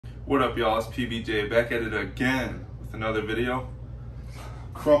What up, y'all? It's PBJ back at it again with another video.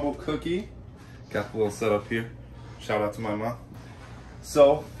 Crumbl cookie. Got the little setup here. Shout out to my mom.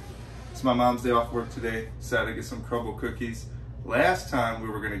 So, it's my mom's day off work today. Decided to get some Crumbl cookies. Last time we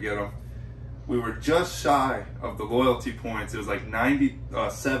were gonna get them, we were just shy of the loyalty points. It was like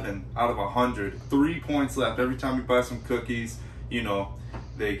 97 out of 100. 3 points left. Every time you buy some cookies, you know,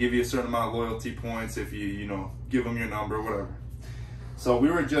 they give you a certain amount of loyalty points if you know, give them your number, whatever. So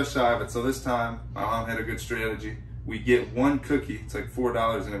we were just shy of it. So this time, my mom had a good strategy. We get one cookie, it's like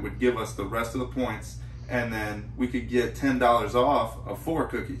 $4, and it would give us the rest of the points, and then we could get $10 off of 4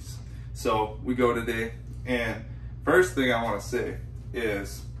 cookies. So we go today, and first thing I want to say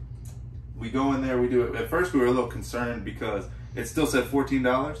is, we go in there, we do it. At first we were a little concerned because it still said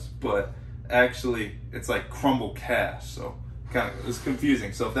 $14, but actually it's like Crumbl Cash, so kind of it's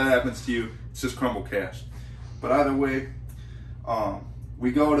confusing. So if that happens to you, it's just Crumbl Cash. But either way, we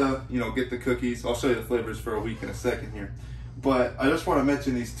go to, you know, get the cookies. I'll show you the flavors for a week in a second here. But I just want to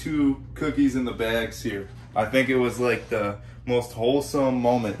mention these 2 cookies in the bags here. I think it was like the most wholesome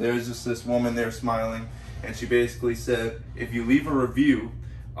moment. There's just this woman there smiling, and she basically said, if you leave a review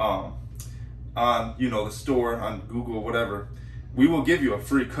on, you know, the store, on Google, whatever, we will give you a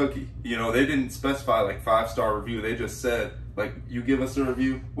free cookie. You know, they didn't specify like 5-star review. They just said, like, you give us a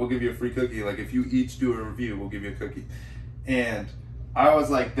review, we'll give you a free cookie. Like, if you each do a review, we'll give you a cookie. And I was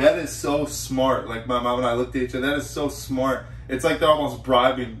like, that is so smart. Like, my mom and I looked at each other, that is so smart. It's like they're almost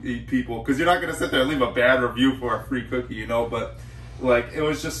bribing people, because you're not gonna sit there and leave a bad review for a free cookie, you know, but like, it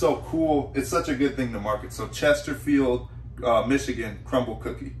was just so cool. It's such a good thing to market. So Chesterfield, Michigan Crumbl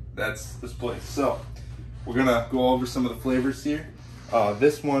cookie, that's this place. So we're gonna go over some of the flavors here.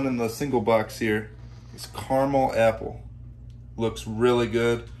 This one in the single box here is caramel apple. Looks really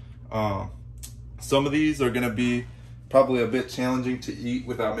good. Some of these are gonna be probably a bit challenging to eat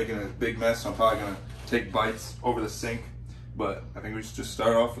without making a big mess, so I'm probably gonna take bites over the sink, but I think we should just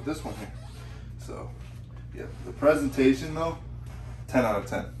start off with this one here. So, yeah, the presentation though, 10 out of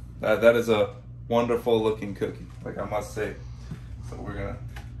 10. That is a wonderful looking cookie, like I must say. So we're gonna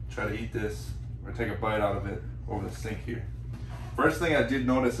try to eat this, or take a bite out of it over the sink here. First thing I did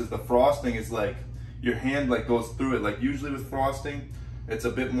notice is the frosting is like, your hand like goes through it. Like usually with frosting, it's a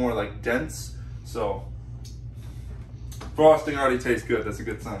bit more like dense, so frosting already tastes good. That's a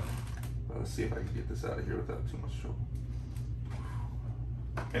good sign. Let's see if I can get this out of here without too much trouble.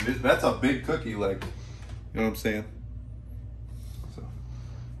 And that's a big cookie, like, you know what I'm saying? So,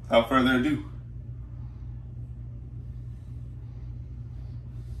 without further ado,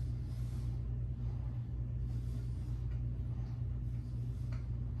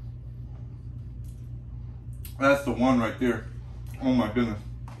 that's the one right there. Oh my goodness.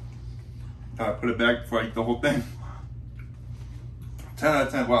 I put it back before I eat the whole thing. 10 out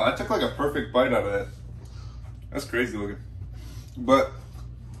of 10. Wow, I took like a perfect bite out of that. That's crazy looking. But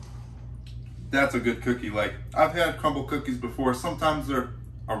that's a good cookie. Like, I've had Crumbl cookies before. Sometimes they're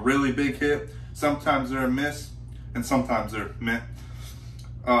a really big hit, sometimes they're a miss, and sometimes they're meh.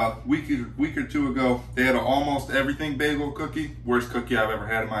 Week or two ago, they had an almost everything bagel cookie. Worst cookie I've ever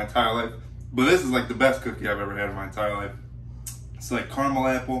had in my entire life. But this is like the best cookie I've ever had in my entire life. It's like caramel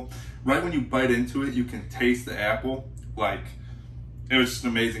apple. Right when you bite into it, you can taste the apple. Like, it was just an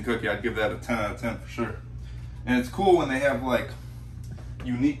amazing cookie. I'd give that a 10 out of 10 for sure. And it's cool when they have like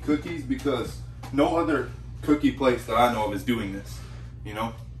unique cookies, because no other cookie place that I know of is doing this. You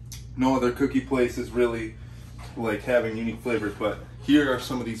know, no other cookie place is really like having unique flavors, but here are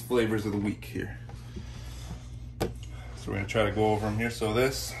some of these flavors of the week here. So we're gonna try to go over them here. So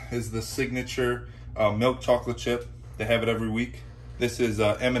this is the signature milk chocolate chip. They have it every week. This is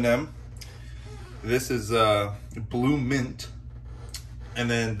M&M. This is blue mint. And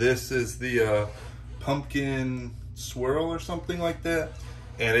then this is the pumpkin swirl or something like that.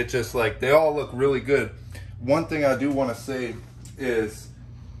 And it just like, they all look really good. One thing I do want to say is,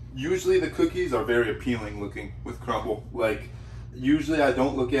 usually the cookies are very appealing looking with Crumbl. Like, usually I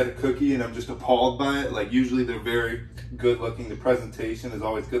don't look at a cookie and I'm just appalled by it. Like, usually they're very good looking. The presentation is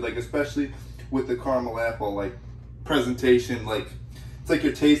always good. Like, especially with the caramel apple, like, presentation, like, it's like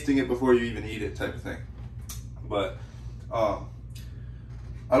you're tasting it before you even eat it type of thing. But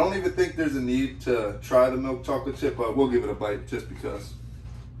I don't even think there's a need to try the milk chocolate chip, but we'll give it a bite just because.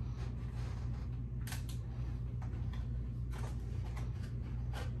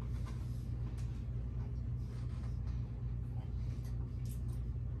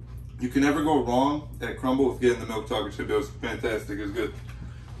 You can never go wrong at Crumbl with getting the milk chocolate chip. It was fantastic. It was good.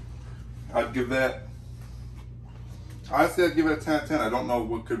 I'd give that, honestly, I'd give it a 10 out of 10. I don't know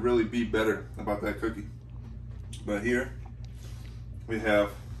what could really be better about that cookie. But here we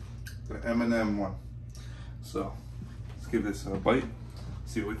have the M&M one. So let's give this a bite,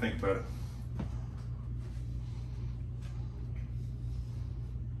 see what we think about it.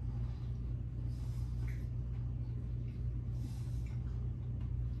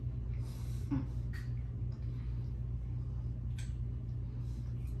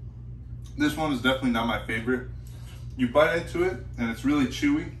 This one is definitely not my favorite. You bite into it and it's really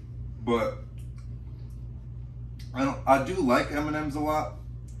chewy, but I do like M&Ms a lot,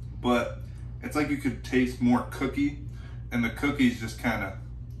 but it's like you could taste more cookie, and the cookie's just kind of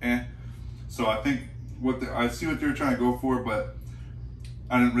eh. So I think I see what they're trying to go for, but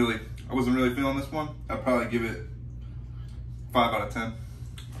I wasn't really feeling this one. I'd probably give it 5 out of 10.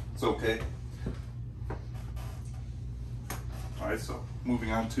 It's okay. All right, so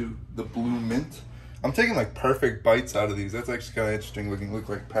moving on to the blue mint. I'm taking like perfect bites out of these. That's actually kind of interesting looking. Look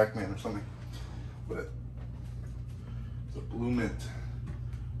like Pac-Man or something. But it's a blue mint.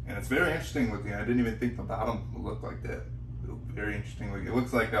 And it's very interesting looking. I didn't even think the bottom would look like that. It looked very interesting looking. It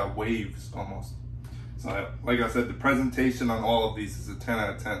looks like waves almost. So like I said, the presentation on all of these is a 10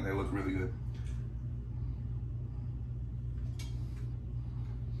 out of 10. They look really good.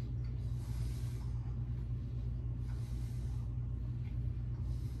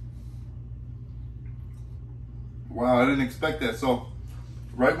 Wow, I didn't expect that. So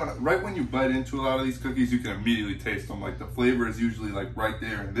right when you bite into a lot of these cookies, you can immediately taste them. Like the flavor is usually like right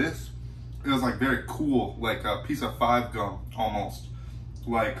there. And this, it was like very cool, like a piece of 5 gum almost.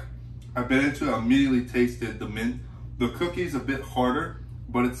 Like I bit into it, immediately tasted the mint. The cookie's a bit harder,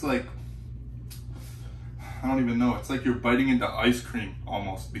 but it's like, I don't even know. It's like you're biting into ice cream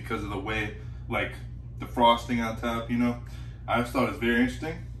almost because of the way, like the frosting on top, you know. I just thought it was very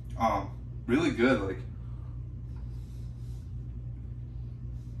interesting. Really good, like.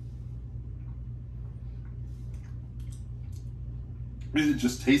 It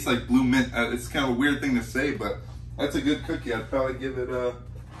just tastes like blue mint. It's kind of a weird thing to say, but that's a good cookie. I'd probably give it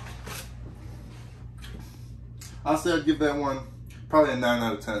I'll say I'd give that one probably a 9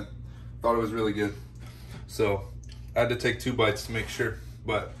 out of 10. Thought it was really good. So I had to take 2 bites to make sure.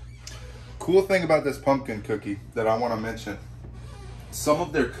 But cool thing about this pumpkin cookie that I want to mention, some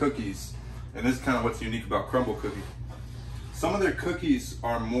of their cookies, and this is kind of what's unique about Crumbl cookie, some of their cookies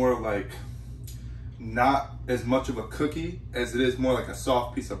are more like not as much of a cookie as it is more like a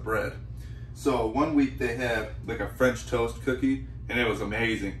soft piece of bread. So one week they had like a French toast cookie and it was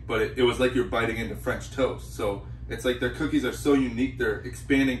amazing, but it was like you're biting into French toast. So it's like their cookies are so unique, they're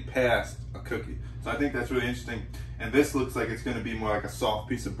expanding past a cookie. So I think that's really interesting. And this looks like it's gonna be more like a soft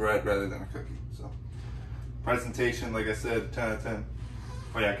piece of bread rather than a cookie. So presentation, like I said, 10 out of 10.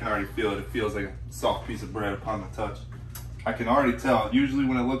 Oh yeah, I can already feel it. It feels like a soft piece of bread upon the touch. I can already tell. Usually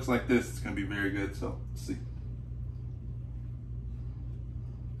when it looks like this, it's gonna be very good, so let's see.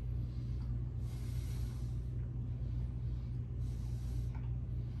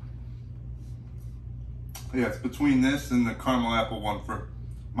 Yeah, it's between this and the caramel apple one for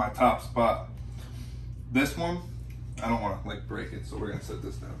my top spot. This one, I don't wanna like break it, so we're gonna set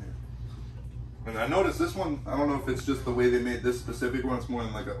this down here. And I noticed this one, I don't know if it's just the way they made this specific one, it's more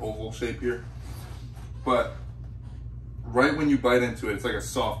in like an oval shape here. But right when you bite into it, it's like a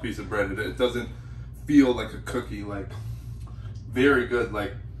soft piece of bread. It doesn't feel like a cookie, like very good.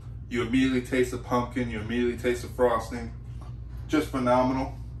 Like you immediately taste the pumpkin, you immediately taste the frosting. Just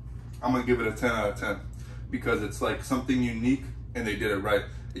phenomenal. I'm gonna give it a 10 out of 10 because it's like something unique and they did it right.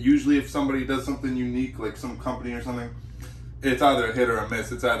 Usually if somebody does something unique, like some company or something, it's either a hit or a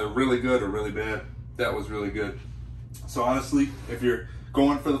miss. It's either really good or really bad. That was really good. So honestly, if you're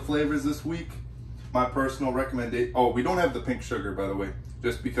going for the flavors this week, my personal recommendation, oh, we don't have the pink sugar, by the way,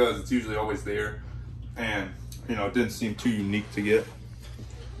 just because it's usually always there. And, you know, it didn't seem too unique to get.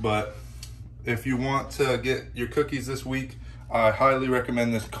 But if you want to get your cookies this week, I highly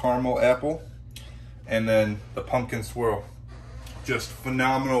recommend this caramel apple and then the pumpkin swirl. Just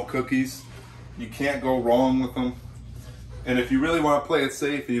phenomenal cookies. You can't go wrong with them. And if you really want to play it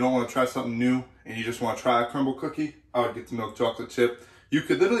safe and you don't want to try something new and you just want to try a Crumbl cookie, I would get the milk chocolate chip. You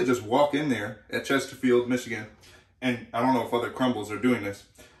could literally just walk in there at Chesterfield, Michigan, and I don't know if other Crumbls are doing this,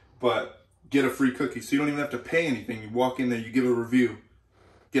 but get a free cookie. So you don't even have to pay anything. You walk in there, you give a review,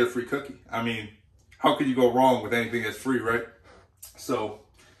 get a free cookie. I mean, how could you go wrong with anything that's free, right? So,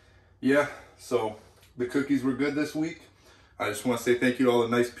 yeah, so the cookies were good this week. I just want to say thank you to all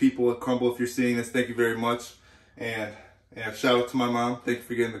the nice people at Crumbl. If you're seeing this, thank you very much. And shout out to my mom. Thank you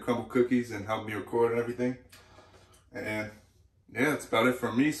for getting the Crumbl cookies and helping me record and everything. And yeah, that's about it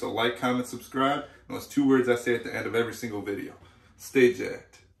from me. So like, comment, subscribe. And those 2 words I say at the end of every single video. Stay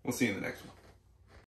jacked. We'll see you in the next one.